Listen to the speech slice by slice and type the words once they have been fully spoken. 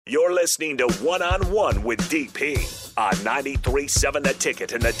You're listening to One on One with DP on 93.7 The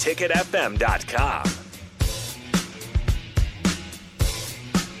Ticket and theticketfm.com.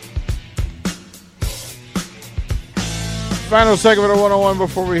 Final segment of 101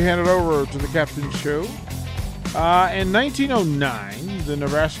 before we hand it over to the Captain's Show. In 1909,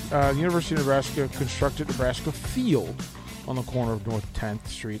 the University of Nebraska constructed Nebraska Field on the corner of North 10th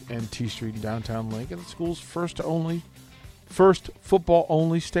Street and T Street in downtown Lincoln, the school's first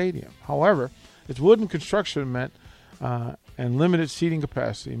football-only stadium. However, its wooden construction and limited seating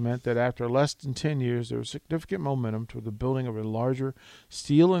capacity meant that after less than 10 years, there was significant momentum toward the building of a larger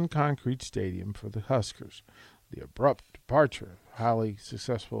steel and concrete stadium for the Huskers. The abrupt departure of highly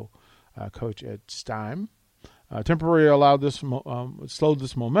successful coach Ed Stein temporarily slowed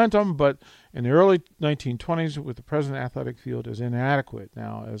this momentum, but in the early 1920s, with the present athletic field as inadequate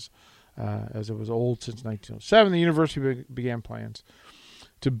now as it was old since 1907, the university began plans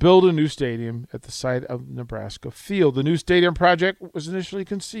to build a new stadium at the site of Nebraska Field. The new stadium project was initially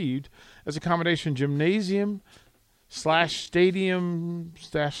conceived as a combination gymnasium / stadium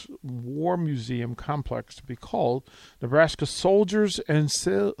 / war museum complex to be called Nebraska Soldiers and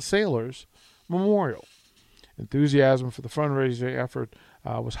Sailors Memorial. Enthusiasm for the fundraising effort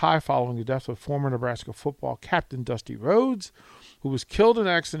was high following the death of former Nebraska football captain Dusty Rhodes, who was killed in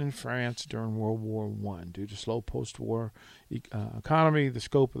an accident in France during World War I. Due to slow post-war economy, the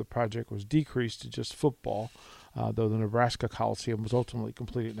scope of the project was decreased to just football, though the Nebraska Coliseum was ultimately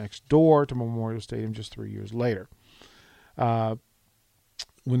completed next door to Memorial Stadium just 3 years later. When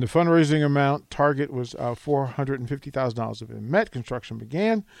the fundraising amount target was $450,000 had been met, construction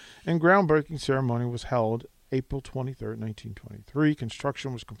began, and groundbreaking ceremony was held April 23, 1923.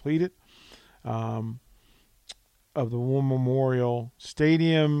 Construction was completed of the War Memorial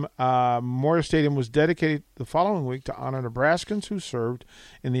Stadium. Memorial Stadium was dedicated the following week to honor Nebraskans who served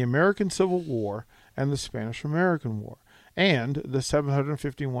in the American Civil War and the Spanish-American War, and the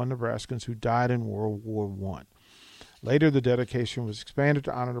 751 Nebraskans who died in World War I. Later, the dedication was expanded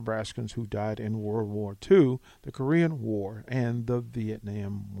to honor Nebraskans who died in World War II, the Korean War, and the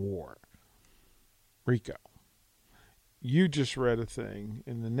Vietnam War. Rico, you just read a thing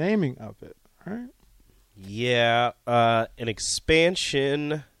in the naming of it, right? Yeah, an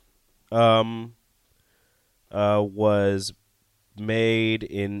expansion was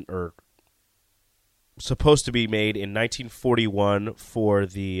made or supposed to be made in 1941 for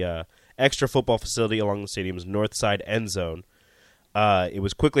the extra football facility along the stadium's north side end zone. It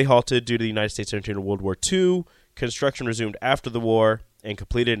was quickly halted due to the United States entry into World War II. Construction resumed after the war and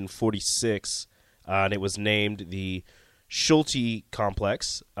completed in 1946, and it was named the Schulte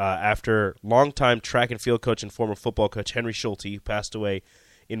Complex after longtime track and field coach and former football coach Henry Schulte, who passed away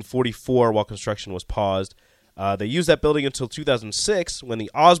in 1944 while construction was paused. They used that building until 2006 when the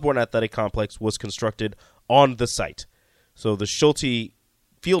Osborne Athletic Complex was constructed on the site. So the Schulte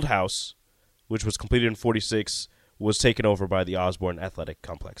Fieldhouse, which was completed in 1946, was taken over by the Osborne Athletic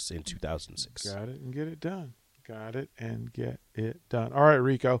Complex in 2006. Got it and get it done. Got it and get it done. All right,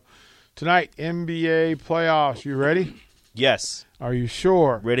 Rico. Tonight, NBA playoffs. You ready? Yes. Are you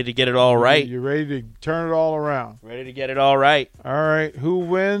sure? Ready to get it all right. You ready to turn it all around? Ready to get it all right. All right. Who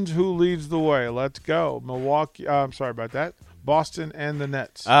wins? Who leads the way? Let's go. Milwaukee. I'm sorry about that. Boston and the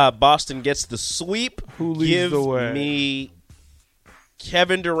Nets. Boston gets the sweep. Who leads the way? Give me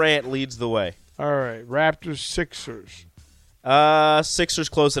Kevin Durant leads the way. All right. Raptors, Sixers. Sixers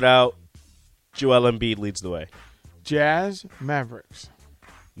close it out. Joel Embiid leads the way. Jazz, Mavericks.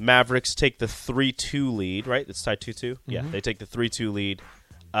 Mavericks take the 3-2 lead, right? It's tied 2-2? Mm-hmm. Yeah, they take the 3-2 lead.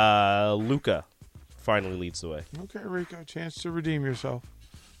 Luka finally leads the way. Okay, Rico, chance to redeem yourself.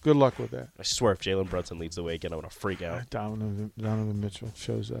 Good luck with that. I swear if Jalen Brunson leads the way again, I'm going to freak out. Donovan Mitchell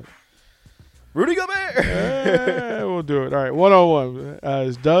shows that. Rudy Gobert! Yeah, we'll do it. All right, 101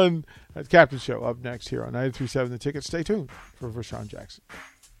 is done. Captain Show up next here on 93.7 The Ticket. Stay tuned for Vershawn Jackson.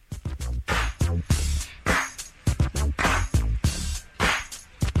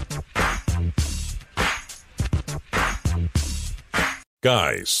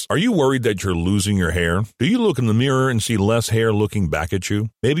 Guys, are you worried that you're losing your hair? Do you look in the mirror and see less hair looking back at you?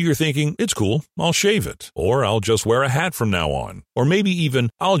 Maybe you're thinking, it's cool, I'll shave it. Or I'll just wear a hat from now on. Or maybe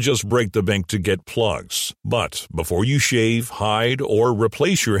even, I'll just break the bank to get plugs. But before you shave, hide, or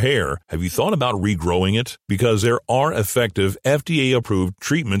replace your hair, have you thought about regrowing it? Because there are effective, FDA-approved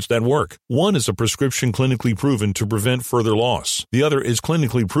treatments that work. One is a prescription clinically proven to prevent further loss. The other is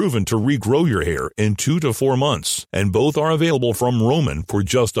clinically proven to regrow your hair in 2 to 4 months. And both are available from Roman, Roman for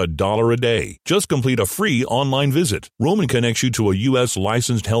just $1 a day. Just complete a free online visit. Roman connects you to a U.S.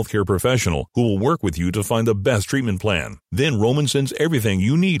 licensed healthcare professional who will work with you to find the best treatment plan. Then Roman sends everything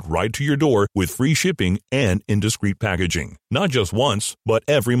you need right to your door with free shipping and indiscreet packaging. Not just once, but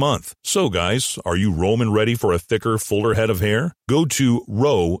every month. So guys, are you Roman ready for a thicker, fuller head of hair? Go to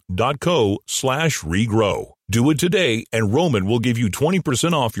ro.co/regrow. Do it today, and Roman will give you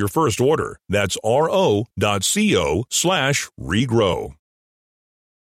 20% off your first order. That's ro.co/regrow.